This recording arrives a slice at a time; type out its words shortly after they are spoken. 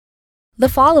The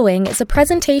following is a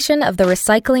presentation of the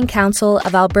Recycling Council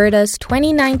of Alberta's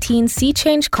 2019 Sea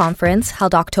Change Conference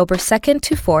held October 2nd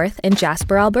to 4th in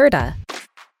Jasper, Alberta.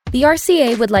 The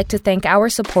RCA would like to thank our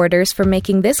supporters for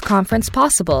making this conference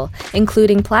possible,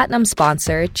 including Platinum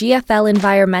sponsor GFL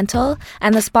Environmental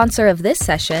and the sponsor of this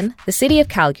session, the City of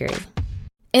Calgary.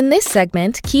 In this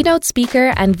segment, keynote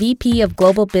speaker and VP of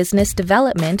Global Business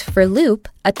Development for Loop,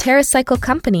 a TerraCycle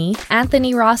company,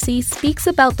 Anthony Rossi speaks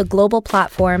about the global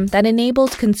platform that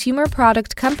enables consumer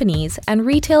product companies and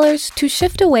retailers to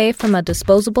shift away from a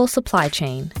disposable supply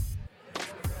chain.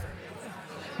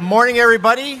 Morning,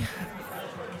 everybody.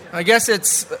 I guess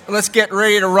let's get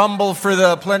ready to rumble for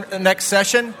the next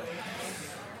session.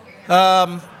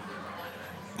 My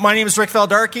name is Rick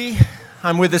Valdarkey.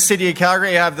 I'm with the City of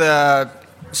Calgary. I have the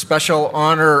special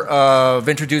honor of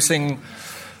introducing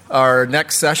our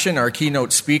next session, our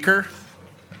keynote speaker.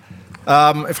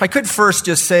 If I could first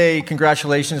just say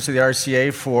congratulations to the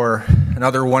RCA for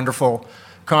another wonderful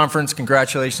conference.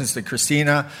 Congratulations to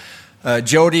Christina,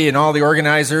 Jody, and all the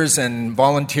organizers and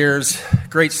volunteers.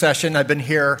 Great session. I've been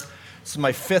here. This is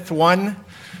my fifth one.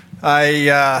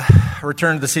 I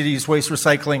returned to the city's waste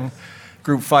recycling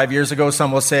group 5 years ago.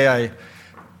 Some will say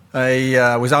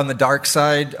I was on the dark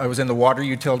side. I was in the water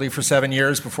utility for 7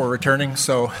 years before returning,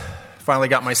 so finally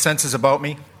got my senses about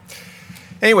me.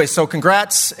 Anyway, so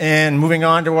congrats, and moving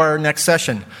on to our next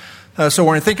session. So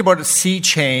we're going to think about a sea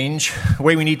change, the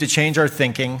way we need to change our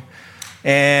thinking,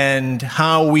 and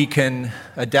how we can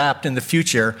adapt in the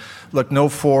future. Look no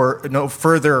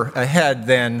further ahead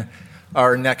than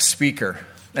our next speaker.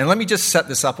 And let me just set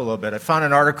this up a little bit. I found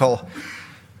an article,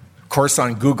 of course,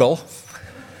 on Google.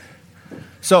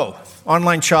 So,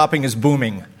 online shopping is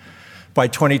booming. By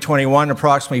 2021,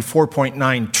 approximately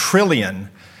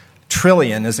 4.9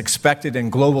 trillion is expected in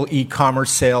global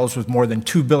e-commerce sales, with more than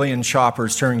 2 billion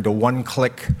shoppers turning to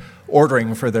one-click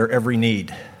ordering for their every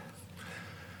need.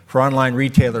 For online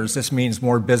retailers, this means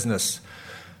more business.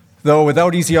 Though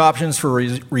without easy options for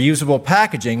reusable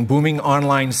packaging, booming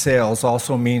online sales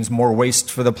also means more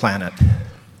waste for the planet.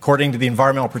 According to the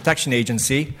Environmental Protection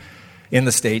Agency, in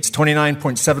the States,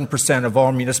 29.7% of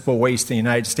all municipal waste in the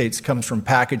United States comes from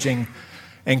packaging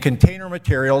and container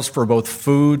materials for both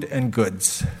food and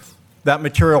goods. That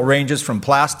material ranges from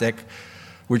plastic,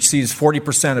 which sees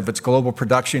 40% of its global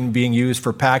production being used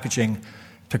for packaging,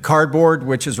 to cardboard,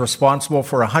 which is responsible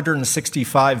for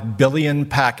 165 billion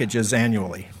packages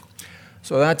annually.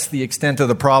 So that's the extent of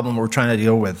the problem we're trying to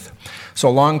deal with. So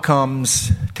along comes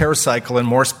TerraCycle, and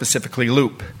more specifically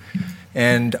Loop,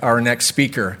 and our next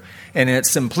speaker. And in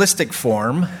its simplistic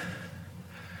form,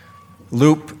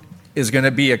 Loop is going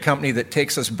to be a company that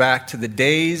takes us back to the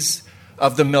days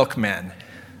of the milkman.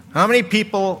 How many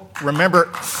people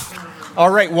remember? All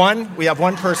right, one. We have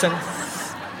one person.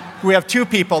 We have two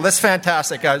people. That's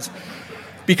fantastic, guys.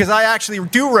 Because I actually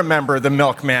do remember the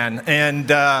milkman. And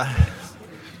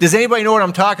does anybody know what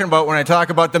I'm talking about when I talk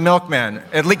about the milkman?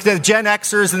 At least the Gen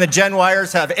Xers and the Gen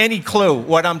Yers have any clue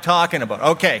what I'm talking about.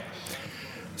 Okay.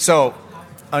 So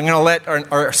I'm going to let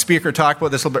our speaker talk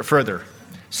about this a little bit further.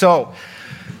 So,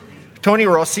 Tony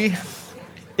Rossi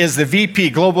is the VP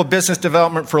Global Business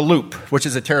Development for Loop, which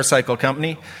is a TerraCycle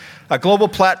company, a global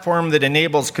platform that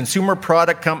enables consumer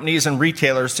product companies and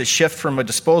retailers to shift from a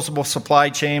disposable supply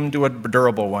chain to a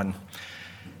durable one.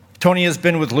 Tony has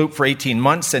been with Loop for 18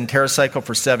 months and TerraCycle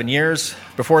for 7 years.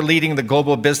 Before leading the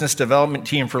global business development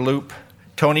team for Loop,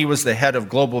 Tony was the head of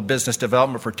global business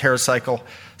development for TerraCycle,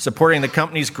 supporting the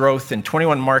company's growth in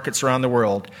 21 markets around the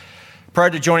world. Prior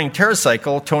to joining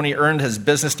TerraCycle, Tony earned his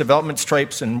business development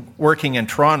stripes in working in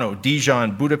Toronto,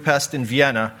 Dijon, Budapest, and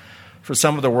Vienna for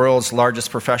some of the world's largest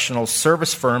professional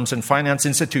service firms and finance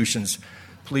institutions.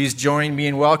 Please join me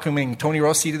in welcoming Tony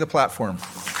Rossi to the platform.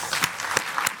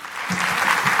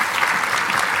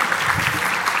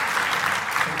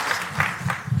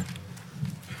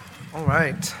 All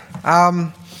right.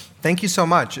 Thank you so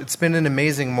much. It's been an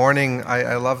amazing morning.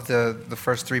 I love the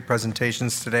first three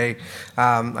presentations today.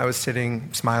 I was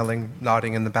sitting, smiling,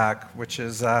 nodding in the back, which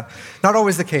is not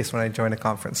always the case when I join a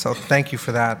conference. So thank you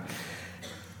for that.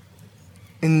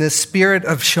 In the spirit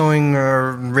of showing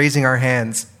or raising our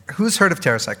hands, who's heard of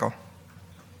TerraCycle?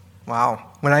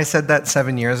 Wow. When I said that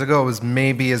 7 years ago, it was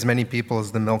maybe as many people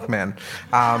as the milkman.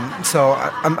 So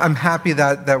I'm happy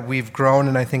that we've grown,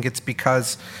 and I think it's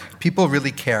because people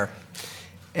really care.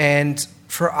 And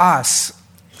for us,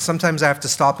 sometimes I have to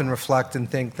stop and reflect and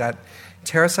think that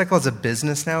TerraCycle as a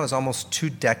business now is almost 2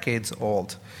 decades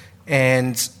old.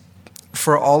 And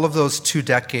for all of those 2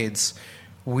 decades,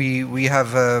 we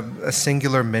have a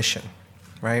singular mission,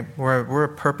 right? We're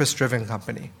a purpose-driven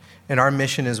company. And our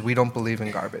mission is we don't believe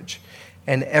in garbage.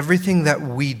 And everything that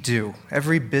we do,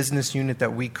 every business unit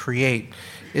that we create,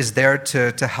 is there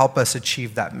to help us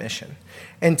achieve that mission.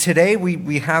 And today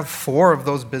we have 4 of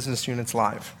those business units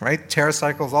live, right?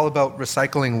 TerraCycle is all about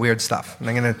recycling weird stuff, and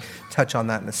I'm going to touch on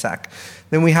that in a sec.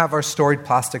 Then we have our storied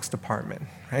plastics department,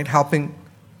 right? Helping,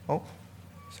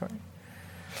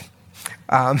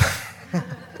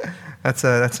 that's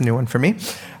a new one for me.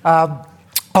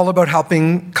 All about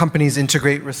helping companies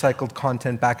integrate recycled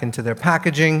content back into their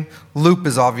packaging. Loop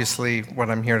is obviously what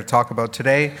I'm here to talk about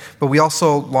today, but we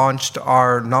also launched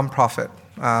our nonprofit,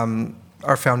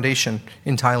 our foundation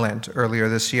in Thailand earlier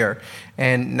this year.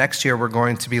 And next year we're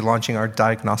going to be launching our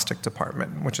diagnostic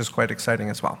department, which is quite exciting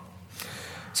as well.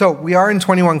 So we are in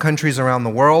 21 countries around the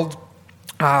world.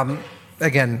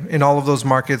 Again, in all of those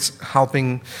markets,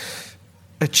 helping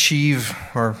achieve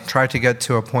or try to get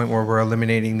to a point where we're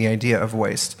eliminating the idea of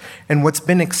waste. And what's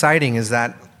been exciting is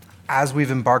that as we've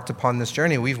embarked upon this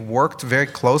journey, we've worked very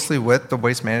closely with the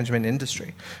waste management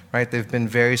industry, right? They've been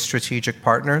very strategic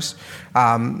partners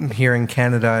here in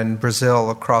Canada and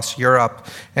Brazil, across Europe,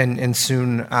 and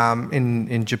soon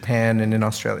in Japan and in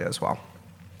Australia as well.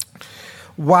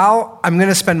 While I'm going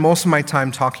to spend most of my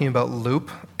time talking about Loop,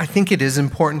 I think it is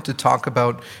important to talk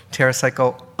about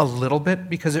TerraCycle a little bit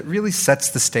because it really sets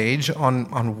the stage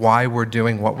on why we're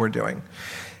doing what we're doing.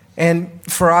 And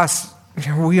for us,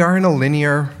 we are in a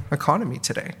linear economy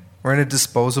today. We're in a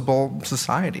disposable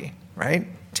society, right?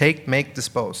 Take, make,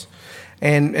 dispose.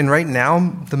 And right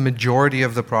now, the majority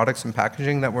of the products and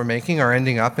packaging that we're making are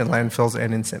ending up in landfills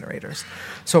and incinerators.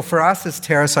 So for us as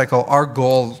TerraCycle,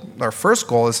 our first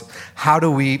goal is how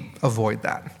do we avoid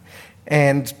that?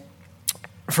 And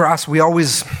for us, we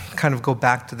always kind of go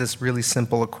back to this really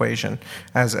simple equation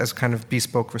as kind of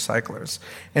bespoke recyclers.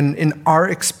 And in our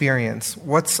experience,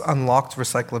 what's unlocked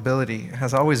recyclability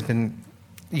has always been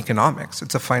economics.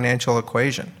 It's a financial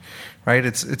equation, right?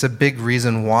 It's a big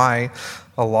reason why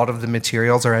a lot of the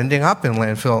materials are ending up in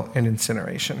landfill and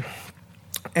incineration.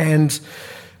 And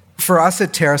for us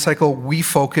at TerraCycle, we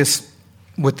focus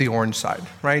with the orange side,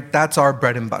 right? That's our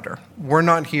bread and butter. We're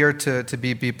not here to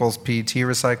be people's PET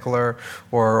recycler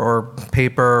or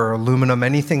paper or aluminum,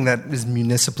 anything that is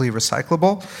municipally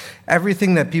recyclable.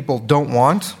 Everything that people don't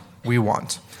want, we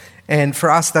want. And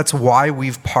for us, that's why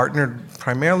we've partnered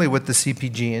primarily with the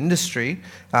CPG industry.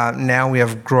 Now we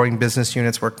have growing business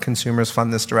units where consumers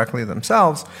fund this directly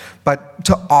themselves. But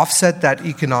to offset that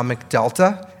economic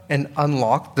delta and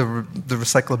unlock the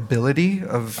recyclability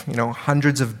of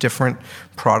hundreds of different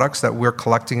products that we're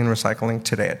collecting and recycling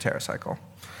today at TerraCycle.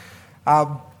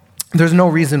 There's no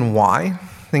reason why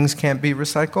things can't be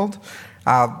recycled.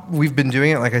 We've been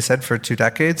doing it, like I said, for 2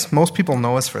 decades. Most people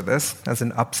know us for this as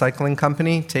an upcycling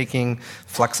company, taking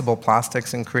flexible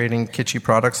plastics and creating kitschy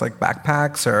products like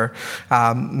backpacks or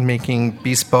making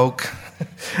bespoke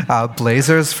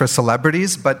blazers for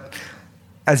celebrities. But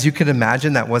as you can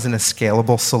imagine, that wasn't a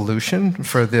scalable solution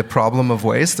for the problem of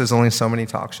waste. There's only so many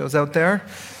talk shows out there.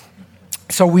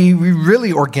 So we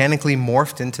really organically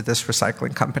morphed into this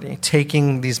recycling company,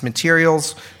 taking these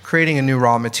materials, creating a new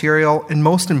raw material, and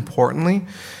most importantly,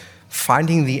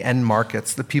 finding the end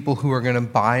markets, the people who are going to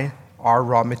buy our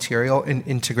raw material and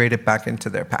integrate it back into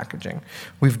their packaging.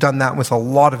 We've done that with a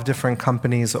lot of different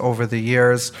companies over the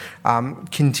years,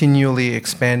 continually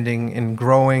expanding and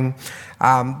growing.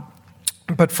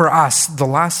 But for us, the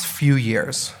last few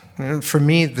years, for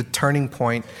me, the turning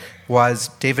point was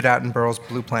David Attenborough's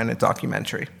Blue Planet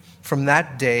documentary. From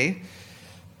that day,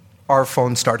 our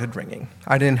phone started ringing.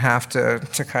 I didn't have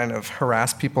to kind of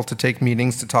harass people to take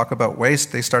meetings to talk about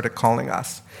waste. They started calling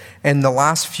us. And the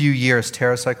last few years,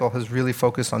 TerraCycle has really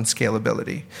focused on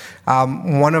scalability.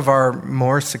 One of our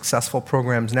more successful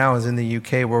programs now is in the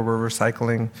UK, where we're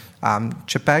recycling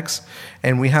chip bags.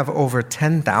 And we have over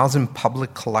 10,000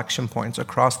 public collection points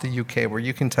across the UK where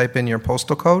you can type in your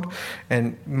postal code,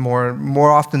 and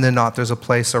more often than not, there's a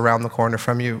place around the corner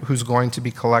from you who's going to be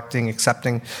collecting,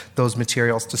 accepting those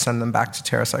materials to send them back to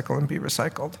TerraCycle and be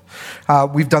recycled.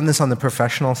 We've done this on the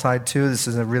professional side too. This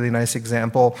is a really nice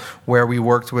example where we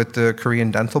worked with the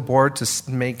Korean Dental Board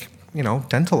to make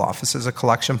dental offices a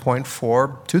collection point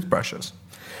for toothbrushes,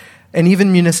 and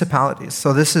even municipalities.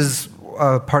 So this is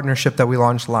a partnership that we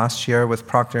launched last year with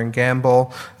Procter &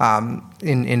 Gamble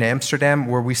in Amsterdam,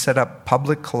 where we set up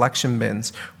public collection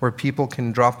bins where people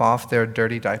can drop off their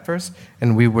dirty diapers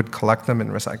and we would collect them and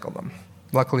recycle them.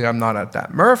 Luckily, I'm not at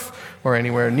that MRF or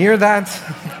anywhere near that,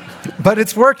 but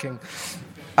it's working.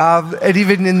 And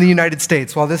even in the United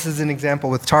States, while this is an example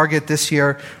with Target, this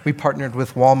year we partnered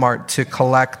with Walmart to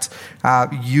collect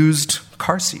used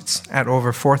car seats at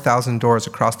over 4,000 doors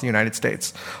across the United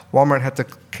States. Walmart had to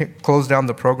close down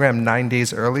the program 9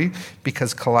 days early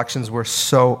because collections were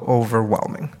so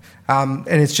overwhelming. And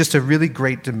it's just a really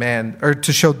great demand, or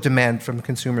to show demand from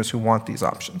consumers who want these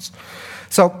options.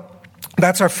 So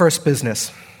that's our first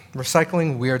business,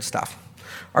 recycling weird stuff.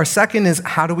 Our second is,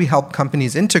 how do we help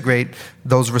companies integrate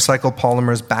those recycled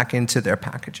polymers back into their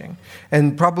packaging?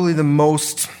 And probably the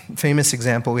most famous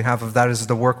example we have of that is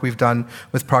the work we've done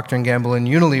with Procter & Gamble and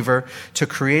Unilever to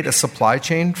create a supply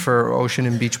chain for ocean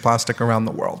and beach plastic around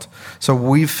the world. So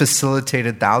we've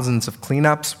facilitated thousands of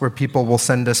cleanups where people will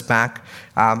send us back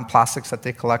plastics that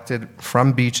they collected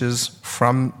from beaches,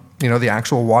 from the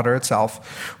actual water itself.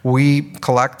 We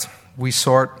collect, we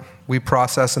sort, we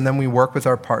process, and then we work with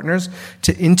our partners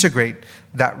to integrate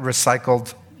that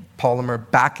recycled polymer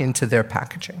back into their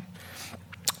packaging.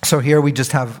 So here we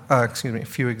just have a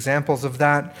few examples of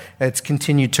that. It's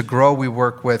continued to grow. We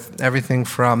work with everything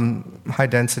from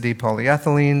high-density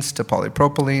polyethylenes to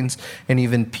polypropylenes and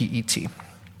even PET.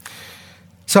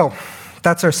 So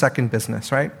that's our second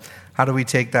business, right? How do we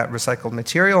take that recycled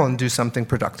material and do something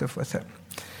productive with it?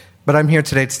 But I'm here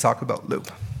today to talk about Loop.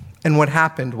 And what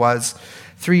happened was,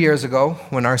 3 years ago,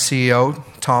 when our CEO,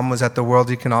 Tom, was at the World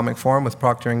Economic Forum with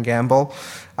Procter & Gamble,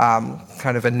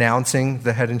 kind of announcing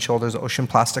the Head & Shoulders ocean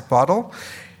plastic bottle,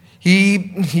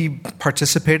 he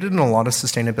participated in a lot of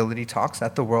sustainability talks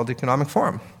at the World Economic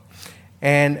Forum.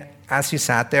 And as he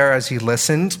sat there, as he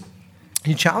listened,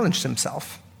 he challenged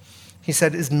himself. He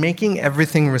said, is making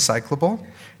everything recyclable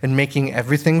and making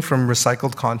everything from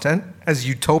recycled content, as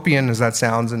utopian as that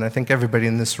sounds, and I think everybody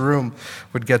in this room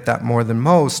would get that more than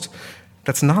most,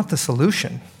 that's not the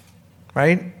solution,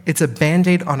 right? It's a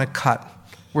Band-Aid on a cut.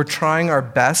 We're trying our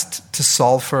best to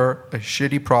solve for a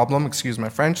shitty problem, excuse my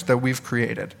French, that we've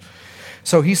created.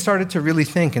 So he started to really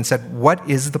think and said, what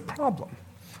is the problem?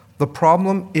 The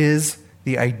problem is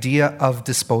the idea of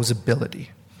disposability,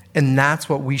 and that's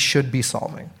what we should be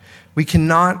solving. We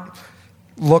cannot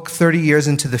look 30 years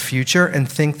into the future and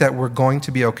think that we're going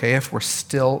to be okay if we're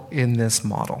still in this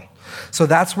model. So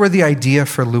that's where the idea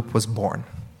for Loop was born.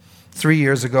 3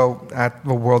 years ago at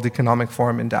the World Economic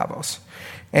Forum in Davos.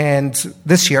 And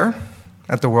this year,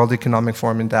 at the World Economic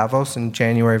Forum in Davos in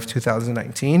January of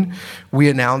 2019, we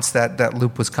announced that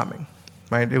Loop was coming.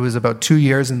 Right? It was about 2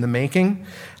 years in the making.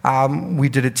 We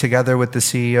did it together with the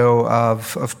CEO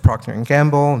of Procter &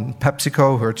 Gamble and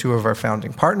PepsiCo, who are two of our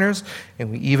founding partners, and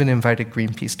we even invited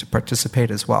Greenpeace to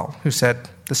participate as well, who said,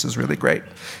 this is really great.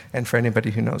 And for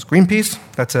anybody who knows Greenpeace,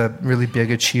 that's a really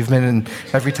big achievement, and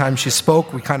every time she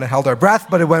spoke, we kind of held our breath,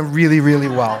 but it went really, really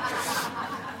well.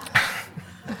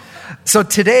 So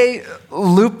today,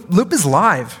 Loop is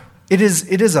live. It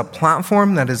is a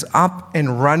platform that is up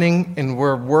and running, and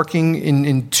we're working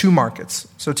in 2 markets.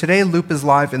 So today, Loop is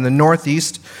live in the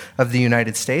northeast of the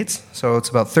United States. So it's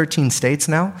about 13 states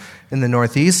now in the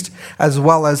northeast, as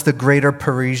well as the greater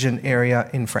Parisian area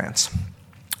in France.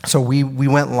 So we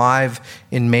went live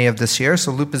in May of this year.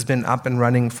 So Loop has been up and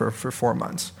running for 4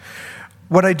 months.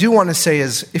 What I do want to say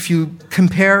is, if you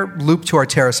compare Loop to our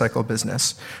TerraCycle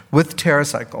business, with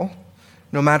TerraCycle,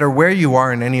 no matter where you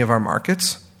are in any of our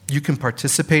markets, you can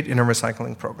participate in a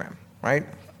recycling program, right?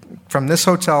 From this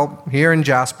hotel here in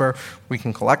Jasper, we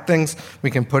can collect things, we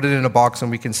can put it in a box,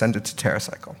 and we can send it to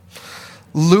TerraCycle.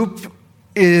 Loop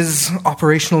is,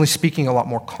 operationally speaking, a lot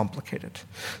more complicated.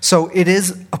 So it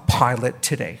is a pilot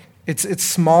today. It's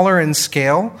smaller in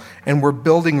scale, and we're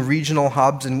building regional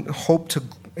hubs and hope to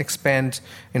expand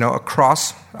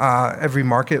across every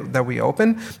market that we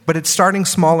open, but it's starting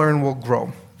smaller and will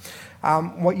grow.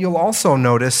 What you'll also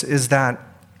notice is that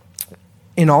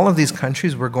in all of these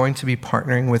countries, we're going to be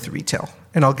partnering with retail.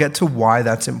 And I'll get to why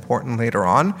that's important later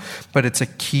on, but it's a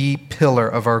key pillar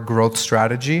of our growth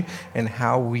strategy and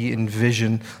how we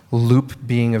envision Loop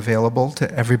being available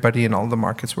to everybody in all the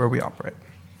markets where we operate.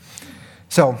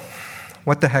 So,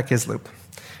 what the heck is Loop?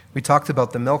 We talked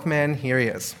about the milkman, here he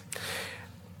is.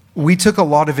 We took a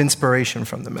lot of inspiration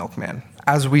from the milkman.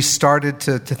 As we started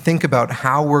to think about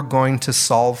how we're going to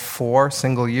solve for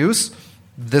single use,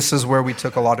 this is where we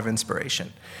took a lot of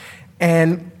inspiration.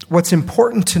 And what's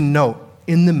important to note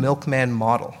in the milkman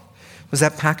model was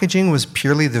that packaging was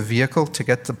purely the vehicle to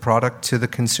get the product to the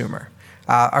consumer.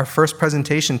 Our first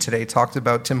presentation today talked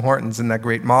about Tim Hortons and that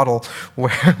great model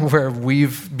where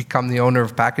we've become the owner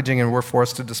of packaging and we're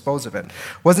forced to dispose of it.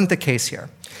 Wasn't the case here.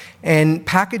 And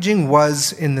packaging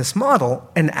was, in this model,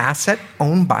 an asset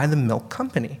owned by the milk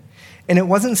company. And it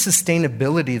wasn't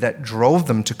sustainability that drove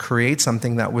them to create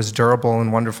something that was durable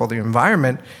and wonderful to the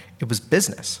environment. It was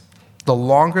business. The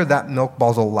longer that milk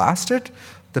bottle lasted,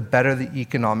 the better the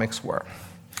economics were.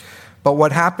 But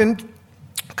what happened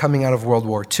coming out of World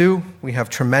War II, we have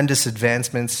tremendous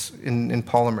advancements in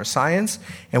polymer science,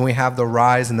 and we have the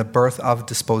rise and the birth of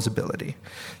disposability.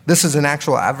 This is an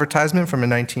actual advertisement from a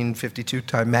 1952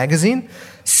 Time magazine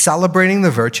celebrating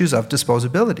the virtues of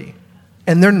disposability.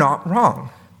 And they're not wrong.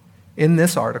 In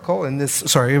this article,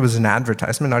 it was an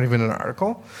advertisement, not even an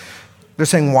article. They're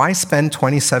saying, why spend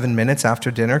 27 minutes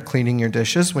after dinner cleaning your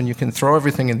dishes when you can throw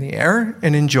everything in the air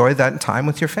and enjoy that time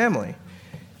with your family?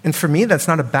 And for me, that's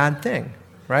not a bad thing,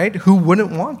 right? Who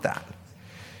wouldn't want that?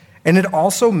 And it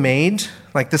also made,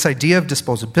 this idea of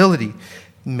disposability,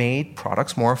 made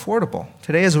products more affordable.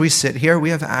 Today, as we sit here, we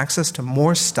have access to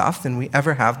more stuff than we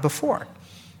ever have before,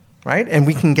 right? And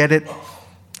we can get it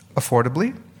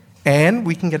affordably, and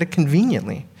we can get it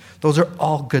conveniently. Those are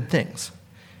all good things.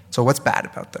 So what's bad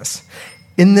about this?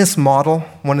 In this model,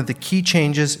 one of the key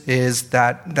changes is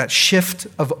that shift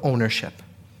of ownership,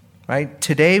 right?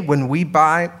 Today, when we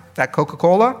buy that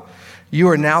Coca-Cola, you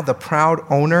are now the proud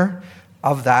owner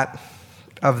of that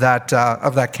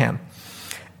can.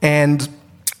 And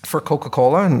for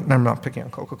Coca-Cola, and I'm not picking on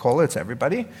Coca-Cola, it's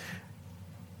everybody,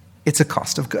 it's a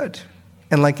cost of good.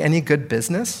 And like any good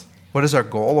business, what is our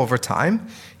goal over time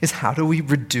is how do we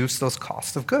reduce those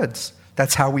costs of goods?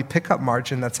 That's how we pick up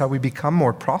margin. That's how we become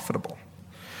more profitable,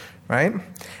 right?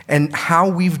 And how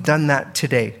we've done that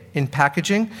today in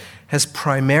packaging has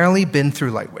primarily been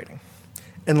through lightweighting.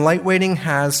 And lightweighting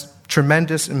has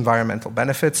tremendous environmental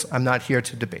benefits. I'm not here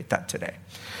to debate that today.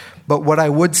 But what I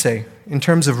would say, in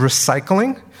terms of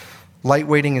recycling,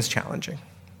 lightweighting is challenging,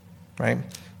 right?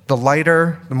 The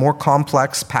lighter, the more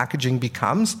complex packaging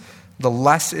becomes, the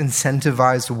less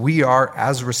incentivized we are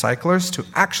as recyclers to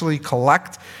actually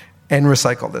collect and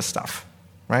recycle this stuff,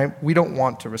 right? We don't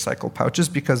want to recycle pouches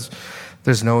because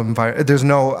there's no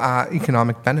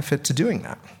economic benefit to doing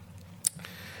that.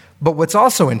 But what's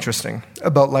also interesting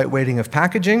about lightweighting of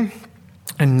packaging,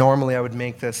 and normally I would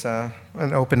make this an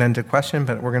open-ended question,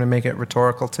 but we're going to make it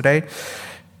rhetorical today.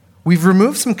 We've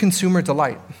removed some consumer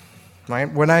delight,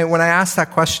 right? When I ask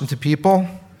that question to people,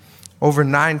 over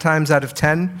 9 times out of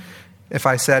 10, if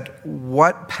I said,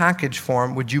 what package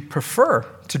form would you prefer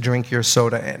to drink your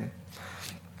soda in?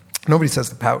 Nobody says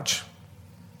the pouch.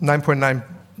 9.9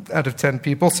 out of 10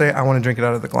 people say, I want to drink it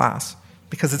out of the glass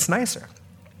because it's nicer.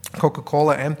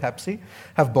 Coca-Cola and Pepsi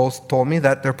have both told me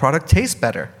that their product tastes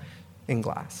better in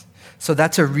glass. So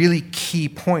that's a really key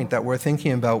point that we're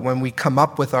thinking about when we come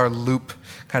up with our loop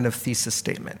kind of thesis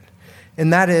statement.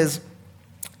 And that is,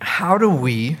 how do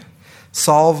we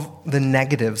solve the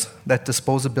negatives that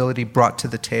disposability brought to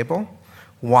the table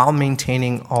while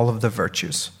maintaining all of the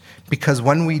virtues? Because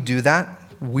when we do that,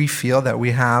 we feel that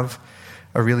we have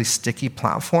a really sticky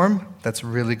platform that's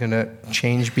really going to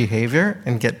change behavior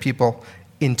and get people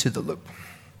into the loop.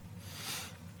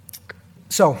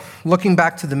 So, looking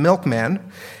back to the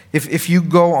milkman, if you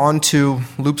go onto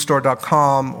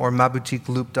loopstore.com or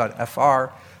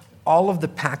maboutiqueloop.fr, all of the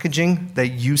packaging that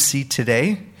you see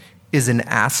today is an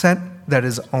asset that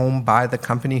is owned by the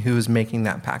company who is making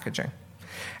that packaging.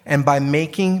 And by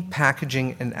making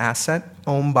packaging an asset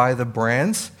owned by the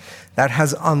brands, that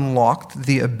has unlocked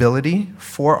the ability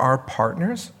for our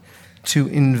partners to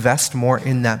invest more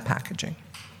in that packaging,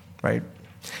 right?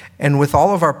 And with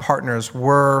all of our partners,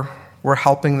 we're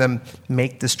helping them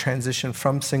make this transition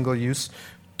from single-use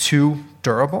to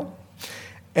durable.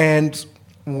 And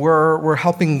we're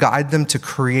helping guide them to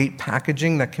create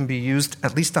packaging that can be used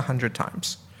at least 100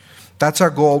 times. That's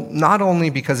our goal, not only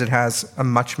because it has a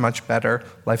much, much better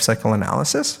life cycle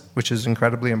analysis, which is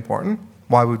incredibly important.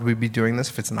 Why would we be doing this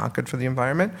if it's not good for the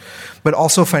environment? But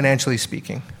also financially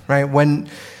speaking, right? When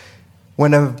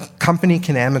a company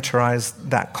can amortize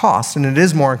that cost, and it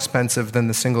is more expensive than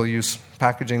the single-use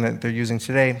packaging that they're using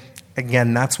today,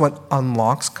 again, that's what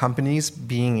unlocks companies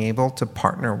being able to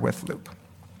partner with Loop.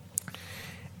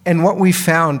 And what we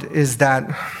found is that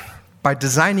by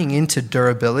designing into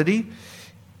durability,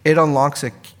 it unlocks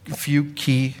a few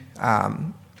key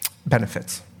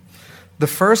benefits. The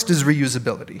first is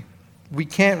reusability. We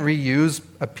can't reuse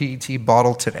a PET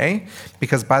bottle today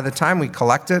because by the time we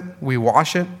collect it, we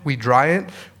wash it, we dry it,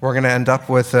 we're going to end up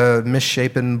with a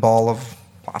misshapen ball of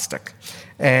plastic.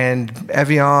 And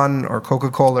Evian or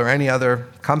Coca-Cola or any other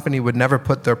company would never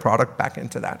put their product back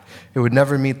into that. It would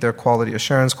never meet their quality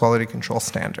assurance, quality control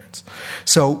standards.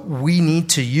 So we need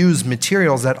to use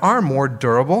materials that are more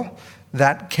durable,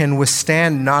 that can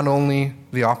withstand not only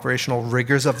the operational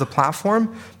rigors of the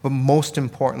platform, but most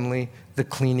importantly, the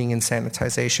cleaning and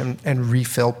sanitization and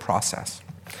refill process.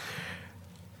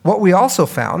 What we also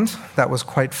found that was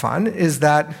quite fun is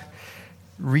that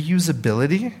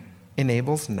reusability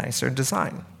enables nicer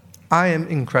design. I am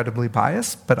incredibly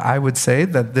biased, but I would say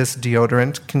that this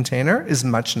deodorant container is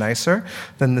much nicer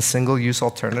than the single-use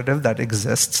alternative that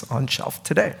exists on shelf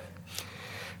today,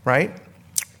 right?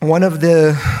 One of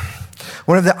the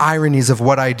ironies of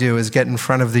what I do is get in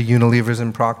front of the Unilevers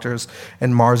and Proctors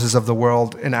and Marses of the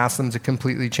world and ask them to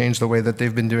completely change the way that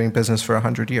they've been doing business for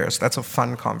 100 years. That's a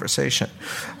fun conversation.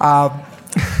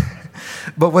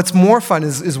 But what's more fun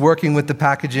is working with the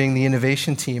packaging, the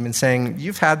innovation team, and saying,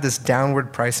 you've had this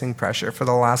downward pricing pressure for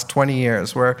the last 20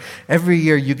 years, where every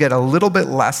year you get a little bit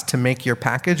less to make your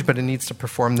package, but it needs to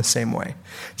perform the same way.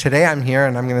 Today I'm here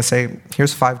and I'm going to say,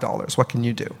 here's $5. What can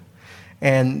you do?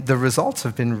 And the results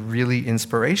have been really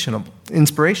inspirational.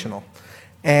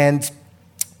 And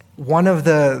one of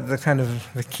the kind of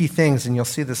the key things, and you'll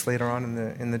see this later on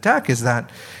in the deck, is that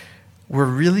we're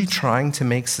really trying to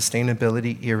make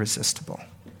sustainability irresistible,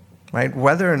 right?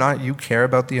 Whether or not you care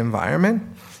about the environment,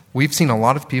 we've seen a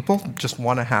lot of people just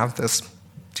want to have this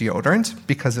deodorant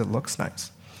because it looks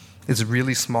nice. It's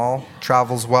really small,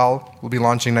 travels well. We'll be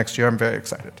launching next year. I'm very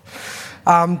excited.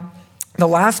 The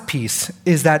last piece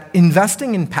is that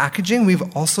investing in packaging,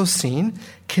 we've also seen,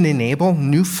 can enable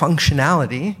new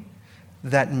functionality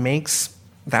that makes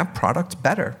that product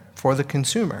better for the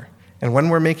consumer. And when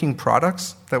we're making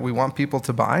products that we want people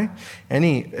to buy,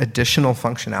 any additional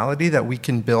functionality that we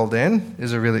can build in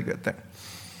is a really good thing.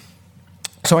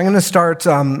 So I'm going to start,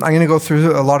 I'm going to go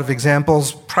through a lot of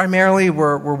examples. Primarily,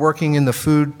 we're working in the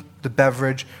food, the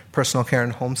beverage, personal care,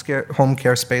 and home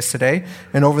care space today.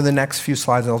 And over the next few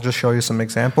slides, I'll just show you some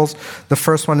examples. The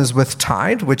first one is with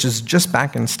Tide, which is just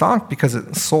back in stock because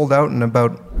it sold out in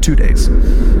about 2 days.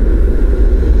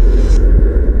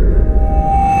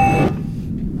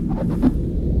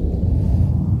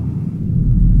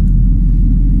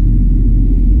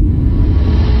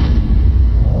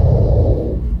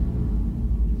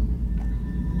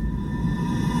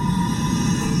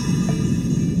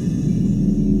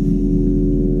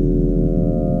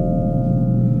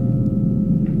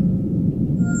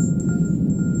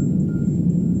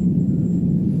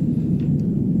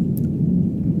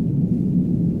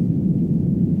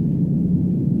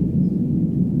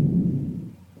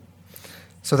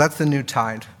 So that's the new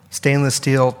Tide. Stainless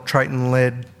steel, Triton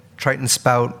lid, Triton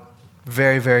spout,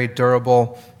 very, very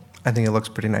durable. I think it looks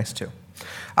pretty nice too.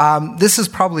 This has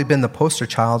probably been the poster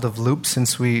child of Loop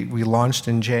since we launched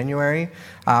in January,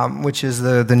 which is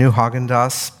the new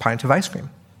Häagen-Dazs pint of ice cream.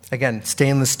 Again,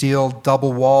 stainless steel,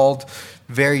 double-walled,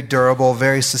 very durable,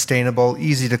 very sustainable,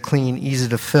 easy to clean, easy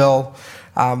to fill.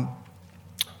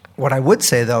 What I would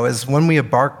say, though, is when we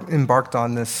embarked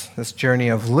on this journey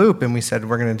of Loop and we said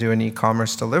we're going to do an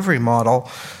e-commerce delivery model,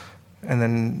 and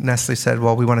then Nestle said,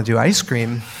 well, we want to do ice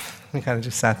cream, we kind of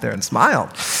just sat there and smiled.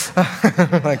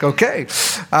 Like, okay.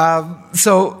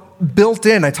 So built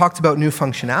in, I talked about new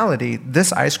functionality.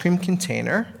 This ice cream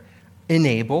container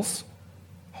enables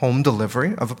home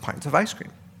delivery of a pint of ice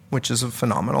cream, which is a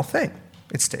phenomenal thing.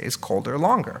 It stays colder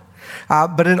longer.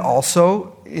 But it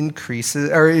also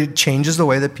it changes the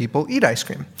way that people eat ice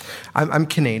cream. I'm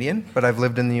Canadian, but I've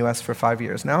lived in the US for 5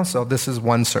 years now, so this is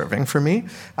one serving for me.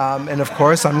 And of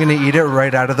course, I'm going to eat it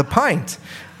right out of the pint.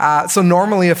 So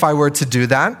normally, if I were to do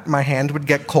that, my hand would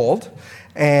get cold,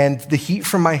 and the heat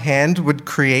from my hand would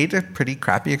create a pretty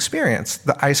crappy experience.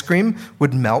 The ice cream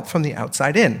would melt from the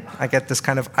outside in. I get this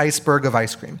kind of iceberg of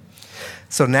ice cream.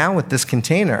 So now with this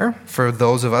container, for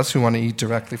those of us who want to eat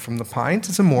directly from the pint,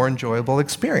 it's a more enjoyable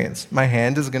experience. My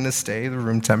hand is going to stay the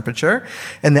room temperature,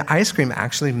 and the ice cream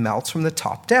actually melts from the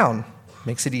top down.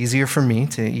 Makes it easier for me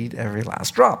to eat every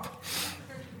last drop.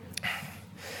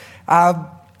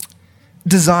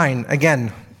 Design,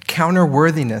 again,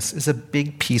 counterworthiness is a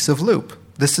big piece of Loop.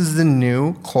 This is the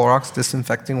new Clorox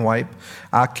disinfecting wipe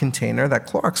container that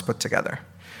Clorox put together.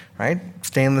 Right?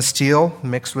 Stainless steel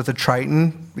mixed with a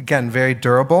Triton, again, very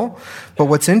durable. But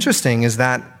what's interesting is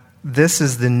that this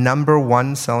is the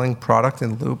 #1 selling product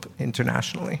in Loop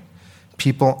internationally.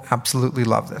 People absolutely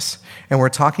love this. And we're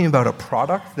talking about a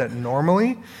product that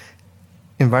normally,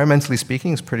 environmentally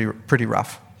speaking, is pretty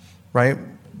rough, right?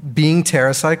 Being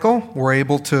TerraCycle, we're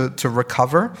able to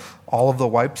recover all of the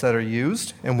wipes that are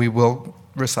used, and we will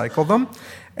recycle them.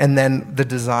 And then the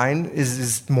design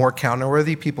is more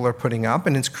counterworthy, people are putting up,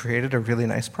 and it's created a really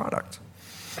nice product.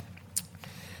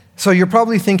 So you're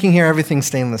probably thinking here everything's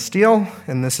stainless steel,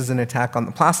 and this is an attack on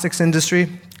the plastics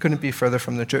industry. Couldn't be further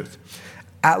from the truth.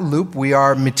 At Loop, we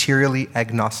are materially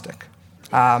agnostic.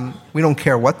 We don't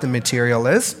care what the material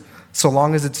is, so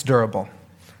long as it's durable.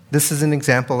 This is an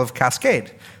example of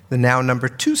Cascade, the now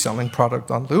 #2 selling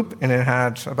product on Loop, and it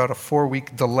had about a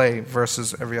 4-week delay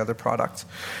versus every other product.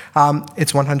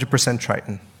 It's 100%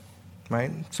 Triton,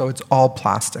 right? So it's all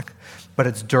plastic, but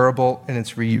it's durable and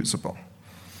it's reusable.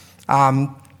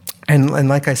 And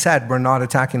like I said, we're not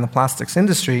attacking the plastics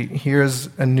industry. Here's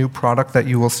a new product that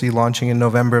you will see launching in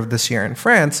November of this year in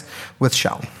France with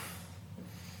Shell.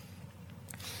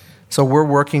 So we're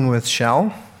working with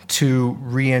Shell to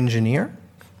re-engineer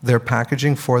their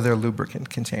packaging for their lubricant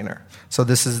container. So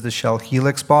this is the Shell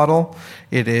Helix bottle.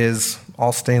 It is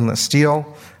all stainless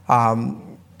steel.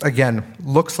 Again,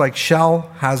 looks like Shell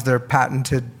has their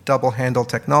patented double handle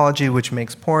technology, which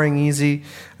makes pouring easy,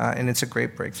 and it's a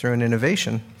great breakthrough in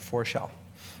innovation for Shell.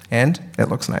 And it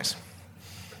looks nice.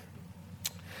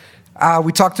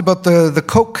 We talked about the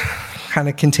Coke kind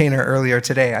of container earlier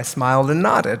today. I smiled and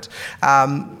nodded.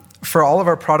 For all of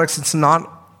our products, it's not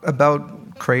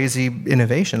about crazy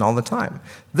innovation all the time.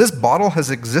 This bottle has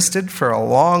existed for a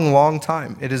long, long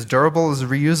time. It is durable, it's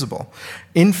reusable.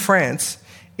 In France,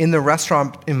 in the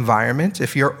restaurant environment,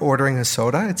 if you're ordering a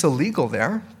soda, it's illegal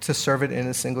there to serve it in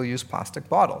a single-use plastic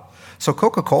bottle. So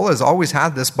Coca-Cola has always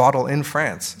had this bottle in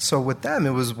France. So with them,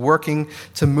 it was working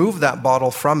to move that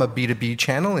bottle from a B2B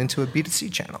channel into a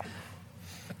B2C channel.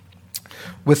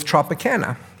 With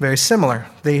Tropicana, very similar.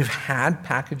 They've had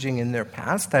packaging in their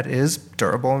past that is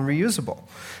durable and reusable.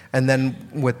 And then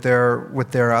with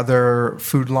their other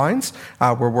food lines,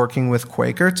 we're working with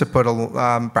Quaker to put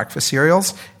breakfast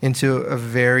cereals into a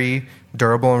very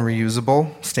durable and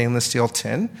reusable stainless steel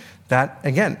tin that,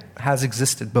 again, has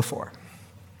existed before.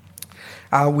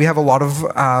 We have a lot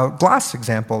of glass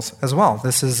examples as well.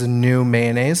 This is a new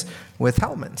mayonnaise with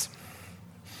Hellmann's.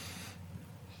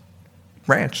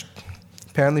 Ranch.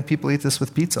 Apparently people eat this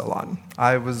with pizza a lot.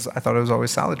 I thought it was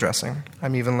always salad dressing.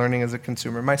 I'm even learning as a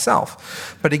consumer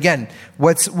myself. But again,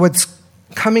 what's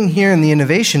coming here in the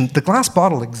innovation, the glass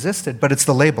bottle existed, but it's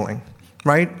the labeling,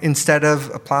 right? Instead of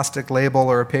a plastic label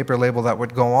or a paper label that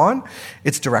would go on,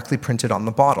 it's directly printed on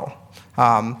the bottle.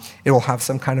 It will have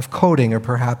some kind of coating or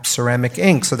perhaps ceramic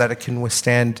ink so that it can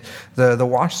withstand the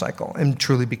wash cycle and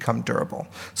truly become durable.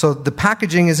 So the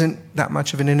packaging isn't that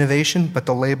much of an innovation, but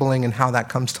the labeling and how that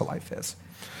comes to life is.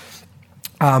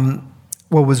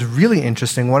 What was really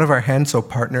interesting, one of our hand soap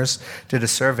partners did a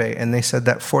survey, and they said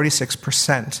that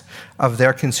 46% of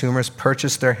their consumers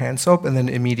purchased their hand soap and then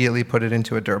immediately put it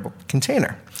into a durable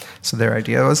container. So their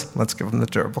idea was, let's give them the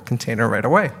durable container right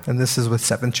away. And this is with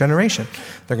 7th generation.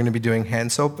 They're going to be doing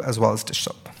hand soap as well as dish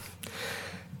soap.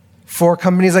 For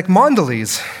companies like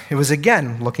Mondelez, it was,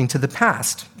 again, looking to the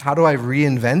past. How do I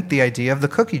reinvent the idea of the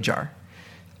cookie jar?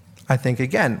 I think,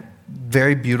 again,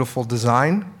 very beautiful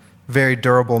design, very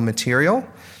durable material.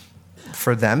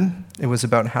 For them, it was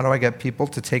about how do I get people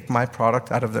to take my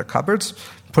product out of their cupboards,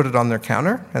 put it on their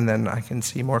counter, and then I can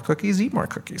see more cookies, eat more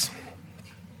cookies.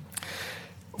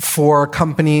 For a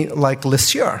company like Le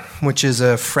Sueur, which is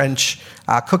a French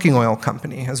cooking oil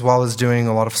company, as well as doing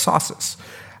a lot of sauces,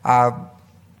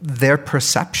 their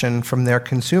perception from their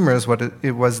consumers,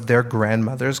 it was their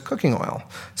grandmother's cooking oil.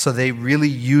 So they really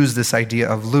use this idea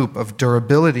of loop, of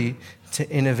durability, to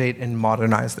innovate and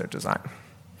modernize their design.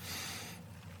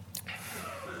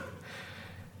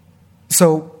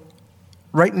 So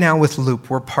right now with Loop,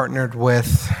 we're partnered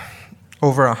with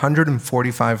over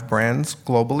 145 brands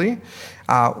globally,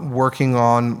 working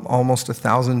on almost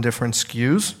 1,000 different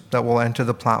SKUs that will enter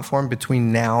the platform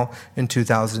between now and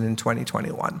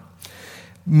 2021.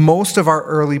 Most of our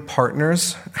early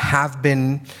partners have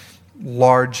been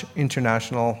large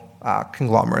international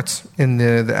conglomerates in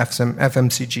the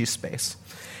FMCG space.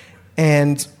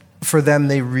 And for them,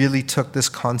 they really took this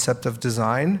concept of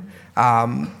design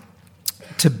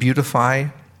to beautify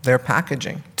their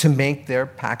packaging, to make their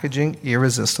packaging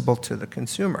irresistible to the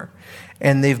consumer.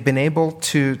 And they've been able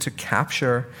to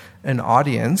capture an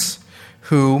audience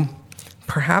who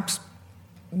perhaps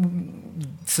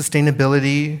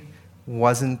sustainability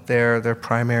wasn't their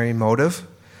primary motive,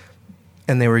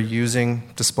 and they were using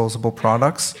disposable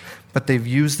products, but they've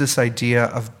used this idea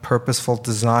of purposeful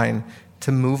design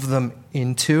to move them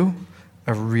into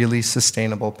a really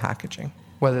sustainable packaging,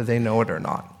 whether they know it or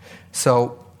not.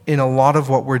 So in a lot of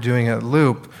what we're doing at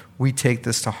Loop, we take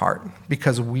this to heart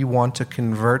because we want to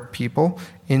convert people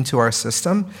into our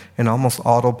system and almost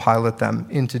autopilot them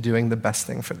into doing the best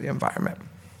thing for the environment.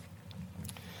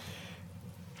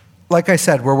 Like I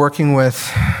said, we're working with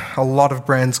a lot of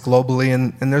brands globally,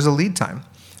 and there's a lead time.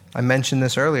 I mentioned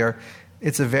this earlier.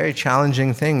 It's a very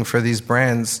challenging thing for these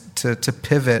brands to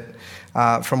pivot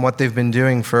from what they've been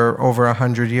doing for over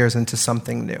 100 years into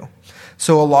something new.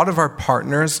 So a lot of our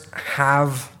partners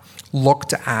have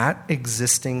looked at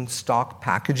existing stock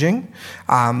packaging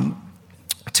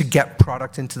to get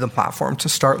product into the platform, to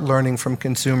start learning from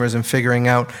consumers and figuring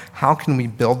out how can we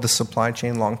build the supply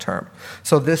chain long term.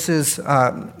 So this is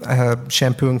a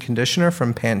shampoo and conditioner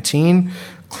from Pantene.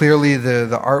 Clearly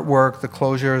the artwork, the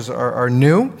closures are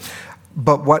new,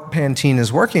 but what Pantene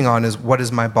is working on is what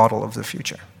is my bottle of the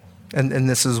future? And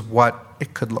this is what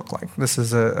it could look like. This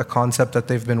is a concept that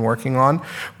they've been working on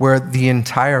where the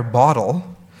entire bottle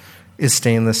is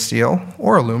stainless steel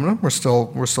or aluminum. We're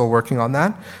still working on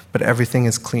that, but everything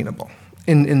is cleanable.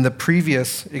 In the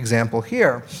previous example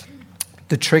here,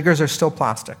 the triggers are still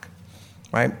plastic,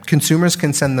 right? Consumers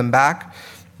can send them back.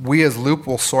 We as Loop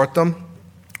will sort them,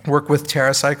 work with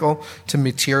TerraCycle to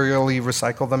materially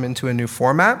recycle them into a new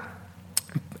format,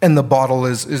 and the bottle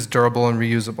is durable and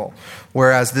reusable.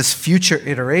 Whereas this future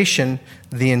iteration,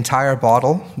 the entire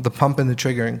bottle, the pump and the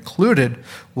trigger included,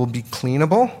 will be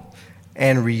cleanable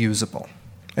and reusable.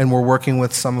 And we're working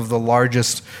with some of the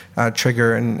largest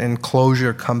trigger and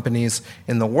closure companies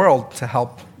in the world to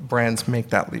help brands make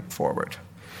that leap forward.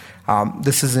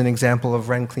 This is an example of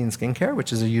Ren Clean Skincare,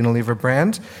 which is a Unilever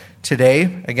brand.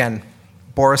 Today, again,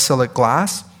 borosilicate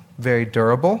glass, very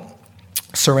durable,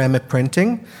 ceramic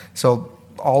printing, so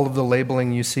all of the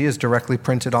labeling you see is directly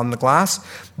printed on the glass,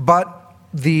 but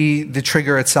the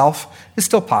trigger itself is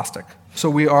still plastic. So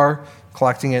we are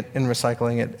collecting it and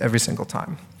recycling it every single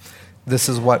time. This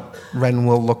is what Ren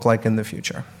will look like in the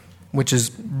future, which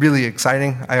is really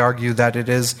exciting. I argue that it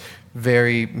is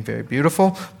very, very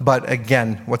beautiful, but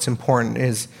again, what's important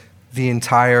is the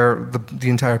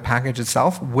entire package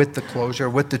itself with the closure,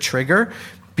 with the trigger,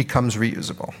 becomes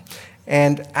reusable.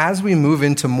 And as we move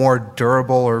into more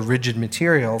durable or rigid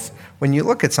materials, when you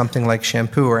look at something like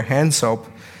shampoo or hand soap,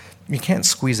 you can't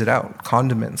squeeze it out.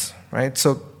 Condiments, right?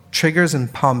 So triggers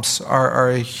and pumps are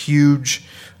a huge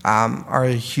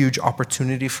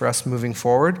opportunity for us moving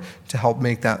forward to help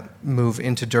make that move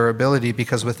into durability,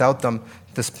 because without them,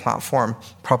 this platform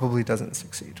probably doesn't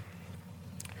succeed.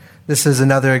 This is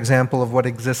another example of what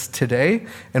exists today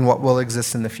and what will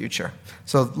exist in the future.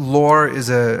 So L'OR is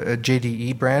a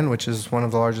JDE brand, which is one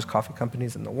of the largest coffee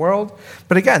companies in the world.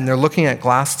 But again, they're looking at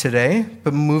glass today,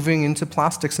 but moving into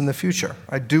plastics in the future.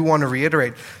 I do want to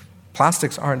reiterate,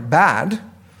 plastics aren't bad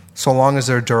so long as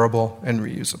they're durable and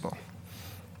reusable.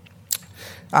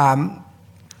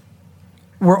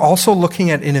 We're also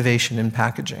looking at innovation in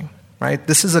packaging, right?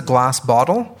 This is a glass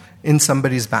bottle in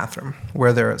somebody's bathroom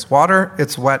where there is water,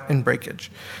 it's wet, and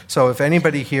breakage. So if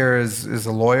anybody here is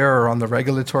a lawyer or on the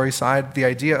regulatory side, the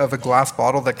idea of a glass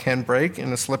bottle that can break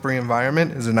in a slippery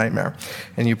environment is a nightmare.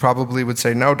 And you probably would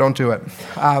say, no, don't do it.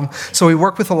 So we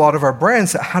work with a lot of our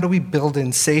brands. How do we build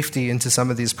in safety into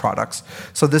some of these products?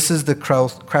 So this is the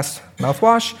Crest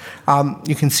mouthwash.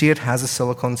 You can see it has a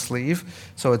silicone sleeve.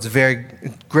 So it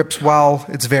grips well,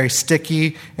 it's very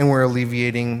sticky, and we're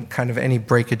alleviating kind of any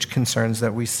breakage concerns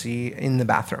that we see in the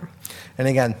bathroom. And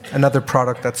again, another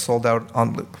product that's sold out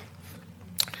on Loop.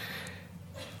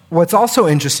 What's also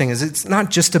interesting is it's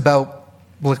not just about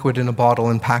liquid in a bottle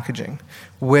and packaging.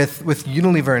 With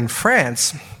Unilever in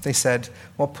France, they said,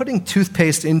 well, putting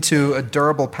toothpaste into a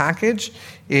durable package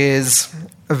is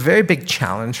a very big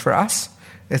challenge for us.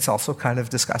 It's also kind of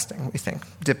disgusting, we think.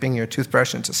 Dipping your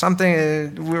toothbrush into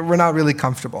something, we're not really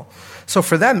comfortable. So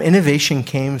for them, innovation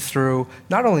came through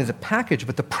not only the package,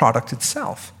 but the product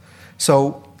itself.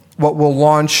 So what we'll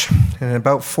launch in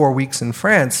about 4 weeks in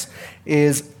France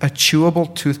is a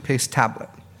chewable toothpaste tablet,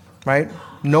 right?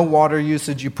 No water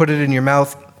usage, you put it in your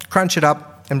mouth, crunch it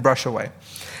up, and brush away.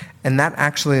 And that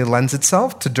actually lends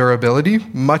itself to durability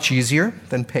much easier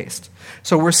than paste.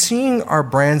 So we're seeing our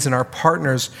brands and our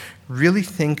partners really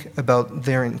think about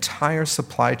their entire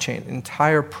supply chain,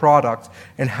 entire product,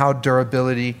 and how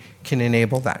durability can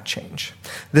enable that change.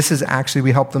 This is actually,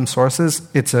 we help them source this.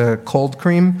 It's a cold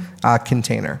cream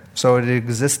container. So it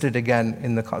existed, again,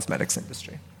 in the cosmetics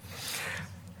industry.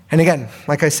 And again,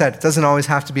 like I said, it doesn't always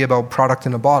have to be about product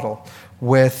in a bottle.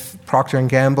 With Procter &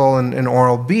 Gamble and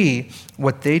Oral-B,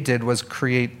 what they did was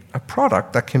create a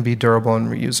product that can be durable and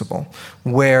reusable,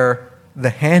 where the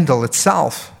handle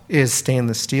itself is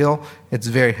stainless steel. It's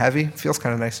very heavy, feels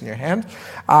kind of nice in your hand.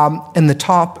 And the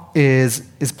top is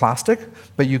plastic,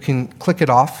 but you can click it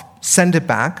off, send it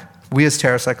back. We as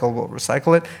TerraCycle will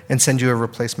recycle it and send you a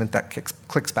replacement that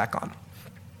clicks back on.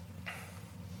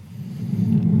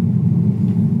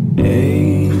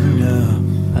 Hey, now,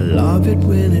 I love it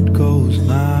when it goes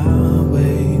my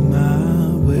way,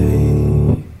 my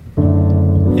way.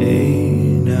 Hey,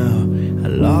 now, I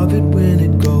love it when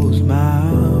it goes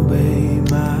my way,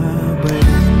 my way.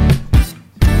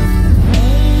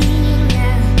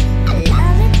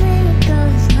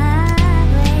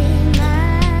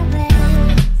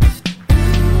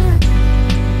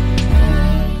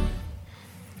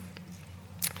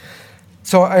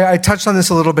 So I touched on this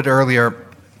a little bit earlier.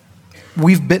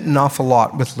 We've bitten off a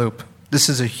lot with Loop. This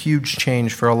is a huge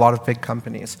change for a lot of big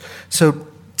companies. So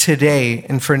today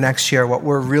and for next year, what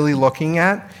we're really looking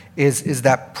at is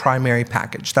that primary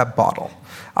package, that bottle.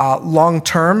 Long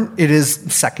term, it is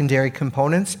secondary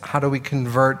components. How do we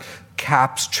convert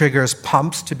caps, triggers,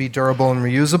 pumps to be durable and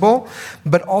reusable?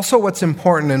 But also what's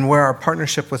important and where our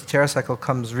partnership with TerraCycle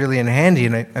comes really in handy,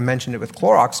 and I mentioned it with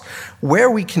Clorox,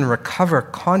 where we can recover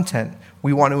content,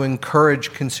 we want to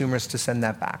encourage consumers to send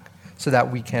that back so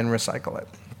that we can recycle it.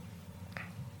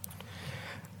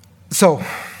 So,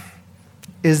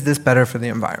 is this better for the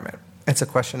environment? It's a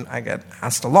question I get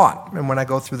asked a lot. And when I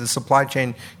go through the supply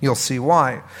chain, you'll see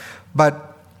why.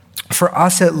 But for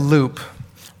us at Loop,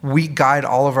 we guide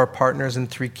all of our partners in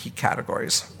 3 key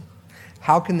categories.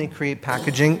 How can they create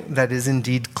packaging that is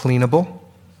indeed cleanable?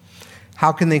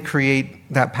 How can they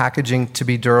create that packaging to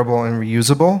be durable and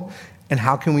reusable? And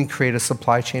how can we create a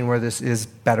supply chain where this is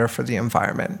better for the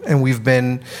environment? And we've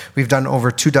done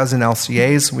over 24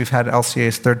 LCAs. We've had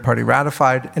LCAs third-party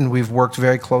ratified, and we've worked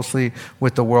very closely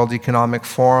with the World Economic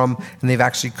Forum, and they've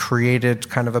actually created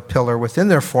kind of a pillar within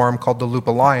their forum called the Loop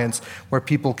Alliance, where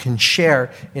people can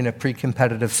share in a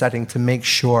pre-competitive setting to make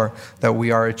sure that we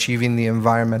are achieving the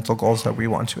environmental goals that we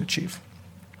want to achieve.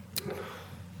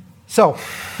 So,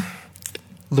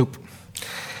 Loop.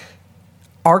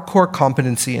 Our core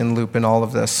competency in Loop in all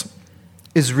of this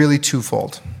is really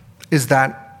twofold. Is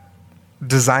that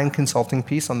design consulting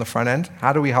piece on the front end?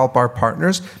 How do we help our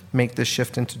partners make this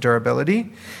shift into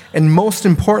durability? And most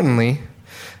importantly,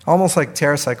 almost like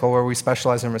TerraCycle, where we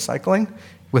specialize in recycling,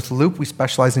 with Loop, we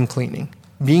specialize in cleaning.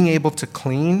 Being able to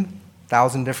clean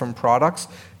 1,000 different products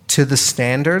to the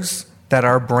standards that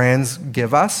our brands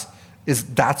give us,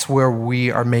 that's where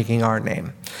we are making our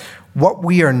name. What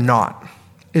we are not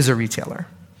is a retailer.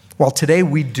 While today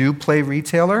we do play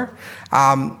retailer,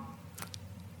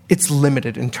 it's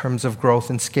limited in terms of growth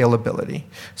and scalability.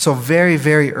 So very,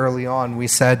 very early on, we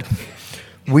said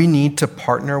we need to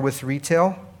partner with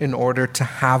retail in order to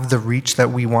have the reach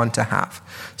that we want to have.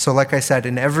 So like I said,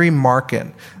 in every market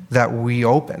that we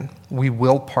open, we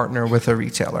will partner with a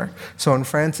retailer. So in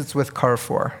France, it's with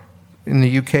Carrefour. In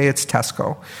the UK, it's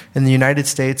Tesco. In the United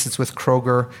States, it's with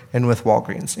Kroger and with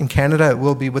Walgreens. In Canada, it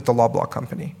will be with the Loblaw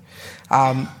company.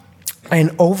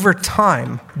 And over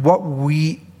time, what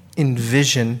we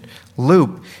envision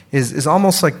Loop is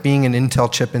almost like being an Intel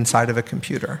chip inside of a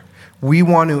computer. We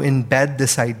want to embed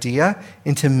this idea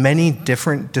into many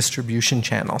different distribution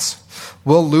channels.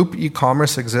 Will Loop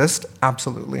e-commerce exist?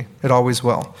 Absolutely. It always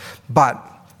will. But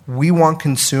we want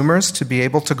consumers to be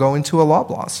able to go into a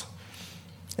Loblaws.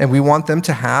 And we want them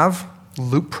to have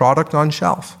Loop product on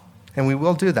shelf. And we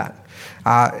will do that.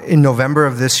 In November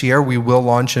of this year, we will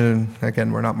launch,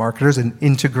 again, we're not marketers, an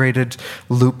integrated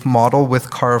Loop model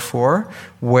with Carrefour,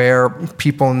 where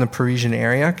people in the Parisian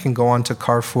area can go onto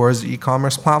Carrefour's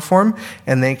e-commerce platform,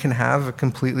 and they can have a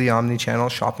completely omni-channel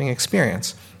shopping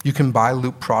experience. You can buy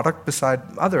Loop product beside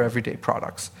other everyday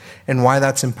products. And why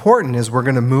that's important is we're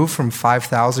going to move from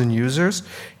 5,000 users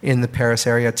in the Paris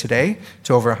area today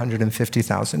to over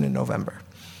 150,000 in November.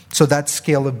 So that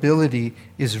scalability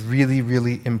is really,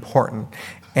 really important.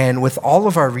 And with all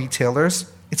of our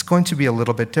retailers, it's going to be a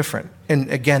little bit different.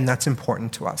 And again, that's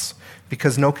important to us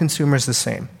because no consumer is the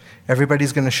same.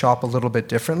 Everybody's going to shop a little bit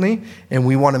differently, and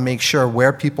we want to make sure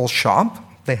where people shop,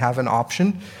 they have an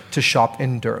option to shop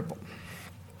in durable.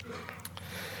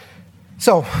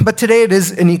 So, but today it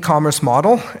is an e-commerce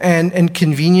model, and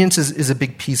convenience is a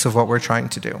big piece of what we're trying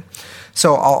to do.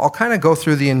 So I'll kind of go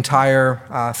through the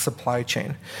entire supply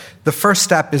chain. The first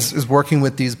step is working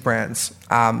with these brands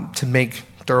to make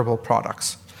durable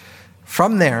products.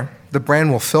 From there, the brand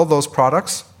will fill those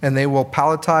products, and they will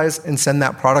palletize and send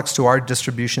that products to our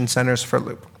distribution centers for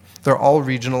Loop. They're all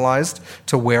regionalized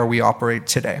to where we operate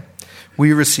today.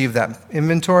 We receive that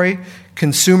inventory.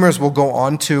 Consumers will go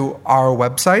onto our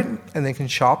website, and they can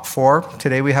shop for,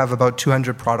 today we have about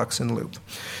 200 products in Loop.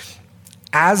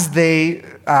 As they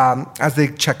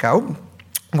check out,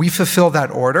 we fulfill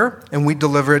that order, and we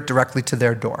deliver it directly to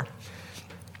their door.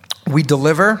 We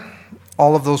deliver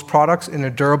all of those products in a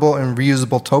durable and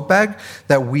reusable tote bag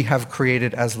that we have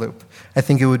created as Loop. I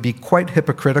think it would be quite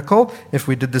hypocritical if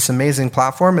we did this amazing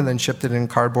platform and then shipped it in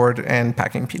cardboard and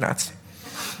packing peanuts.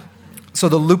 So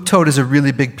the Loop tote is a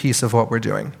really big piece of what we're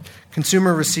doing.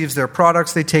 Consumer receives their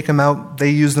products, they take them out, they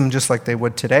use them just like they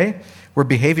would today. Where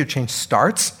behavior change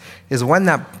starts is when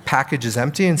that package is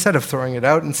empty, instead of throwing it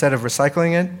out, instead of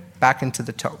recycling it, back into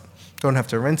the tote. Don't have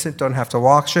to rinse it, don't have to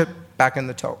wash it, back in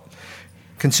the tote.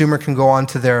 Consumer can go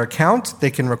onto their account,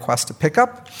 they can request a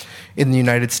pickup. In the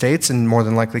United States, and more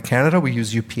than likely Canada, we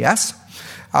use UPS.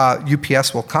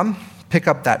 UPS will come, pick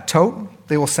up that tote.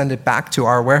 They will send it back to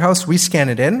our warehouse. We scan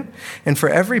it in. And for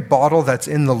every bottle that's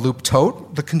in the Loop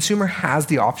tote, the consumer has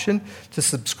the option to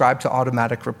subscribe to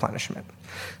automatic replenishment.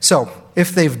 So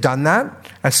if they've done that,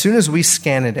 as soon as we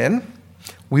scan it in,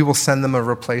 we will send them a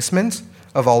replacement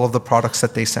of all of the products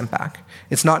that they sent back.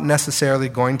 It's not necessarily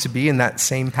going to be in that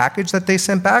same package that they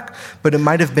sent back, but it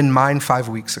might have been mine 5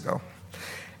 weeks ago.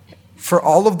 For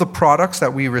all of the products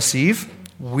that we receive,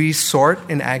 we sort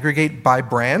and aggregate by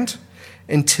brand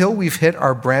until we've hit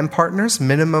our brand partners'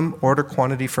 minimum order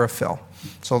quantity for a fill.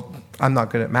 So I'm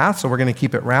not good at math, so we're going to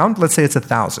keep it round. Let's say it's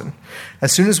 1,000.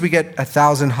 As soon as we get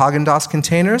 1,000 Häagen-Dazs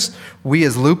containers, we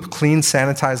as Loop clean,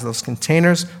 sanitize those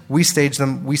containers, we stage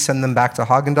them, we send them back to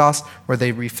Häagen-Dazs where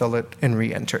they refill it and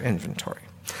re-enter inventory.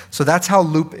 So that's how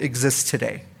Loop exists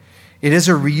today. It is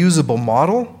a reusable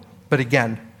model, but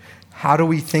again, how do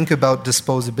we think about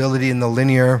disposability in the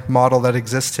linear model that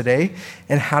exists today,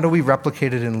 and how do we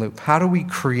replicate it in Loop? How do we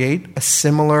create a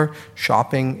similar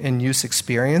shopping and use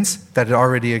experience that it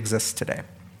already exists today?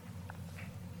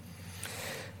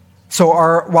 So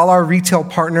while our retail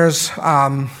partners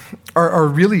are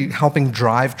really helping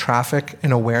drive traffic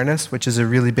and awareness, which is a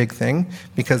really big thing,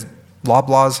 because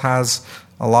Loblaws has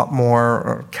a lot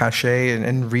more cachet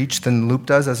and reach than Loop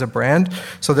does as a brand.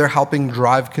 So they're helping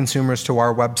drive consumers to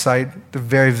our website. They're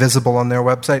very visible on their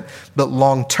website. But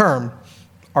long term,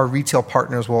 our retail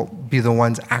partners will be the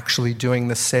ones actually doing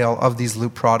the sale of these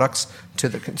Loop products to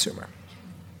the consumer.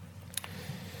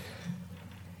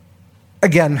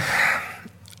 Again,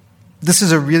 this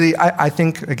is a really, I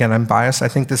think, again, I'm biased, I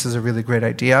think this is a really great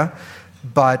idea.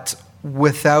 But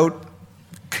without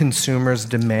consumers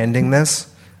demanding this,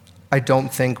 I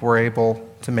don't think we're able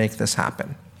to make this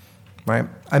happen, right?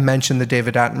 I mentioned the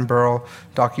David Attenborough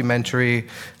documentary,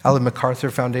 Ellen MacArthur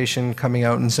Foundation coming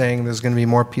out and saying there's going to be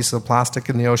more pieces of plastic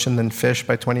in the ocean than fish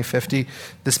by 2050.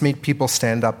 This made people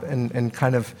stand up and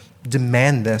kind of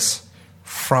demand this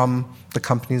from the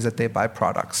companies that they buy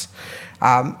products.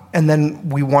 And then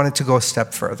we wanted to go a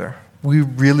step further. We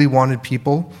really wanted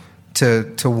people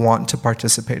to want to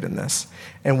participate in this.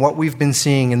 And what we've been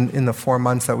seeing in the 4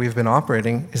 months that we've been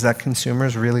operating is that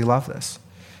consumers really love this.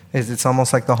 It's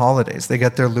almost like the holidays. They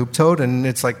get their Loop tote, and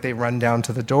it's like they run down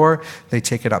to the door, they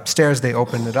take it upstairs, they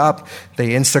open it up, they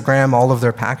Instagram all of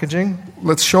their packaging.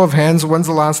 Let's show of hands, when's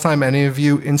the last time any of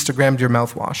you Instagrammed your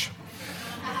mouthwash?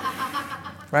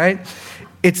 Right?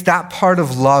 It's that part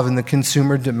of love and the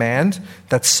consumer demand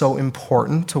that's so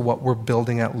important to what we're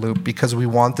building at Loop, because we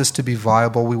want this to be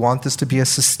viable. We want this to be a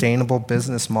sustainable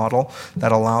business model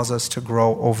that allows us to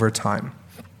grow over time.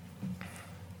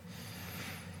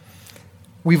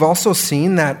 We've also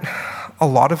seen that a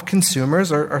lot of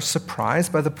consumers are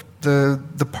surprised by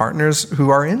the partners who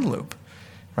are in Loop,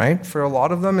 right? For a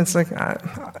lot of them, it's like,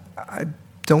 I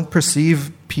don't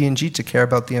perceive P&G to care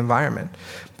about the environment.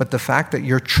 But the fact that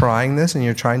you're trying this and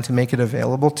you're trying to make it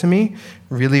available to me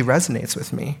really resonates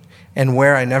with me. And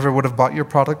where I never would have bought your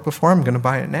product before, I'm going to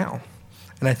buy it now.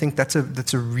 And I think that's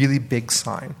a really big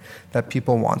sign that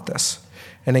people want this.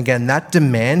 And again, that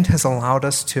demand has allowed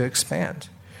us to expand.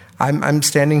 I'm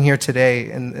standing here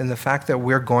today, and the fact that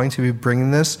we're going to be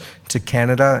bringing this to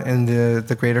Canada and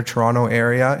the Greater Toronto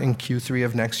area in Q3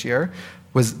 of next year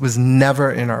was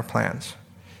never in our plans,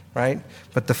 right?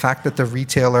 But the fact that the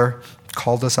retailer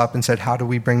called us up and said, how do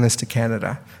we bring this to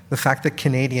Canada? The fact that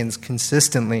Canadians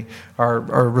consistently are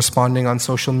responding on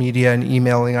social media and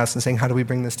emailing us and saying, how do we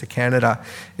bring this to Canada?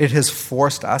 It has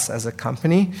forced us as a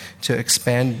company to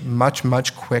expand much,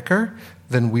 much quicker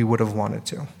than we would have wanted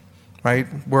to, right?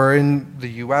 We're in the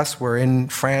US, we're in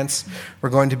France, we're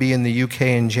going to be in the UK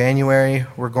in January,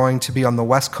 we're going to be on the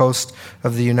west coast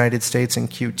of the United States in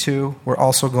Q2, we're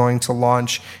also going to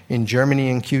launch in Germany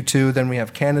in Q2, then we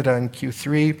have Canada in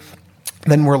Q3,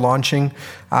 then we're launching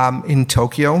in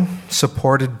Tokyo,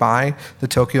 supported by the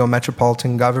Tokyo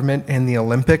Metropolitan Government and the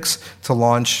Olympics, to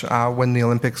launch when the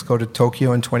Olympics go to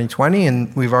Tokyo in 2020.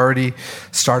 And we've already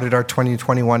started our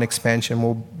 2021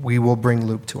 expansion. We will bring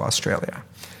Loop to Australia.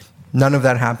 None of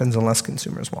that happens unless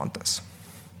consumers want this.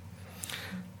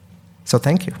 So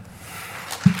thank you.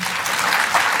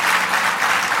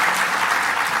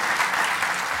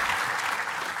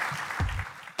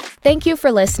 Thank you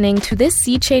for listening to this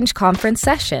Sea Change Conference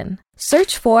session.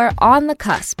 Search for On the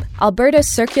Cusp, Alberta's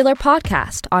circular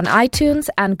podcast on iTunes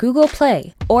and Google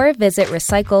Play, or visit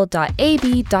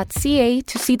recycle.ab.ca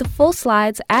to see the full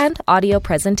slides and audio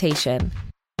presentation.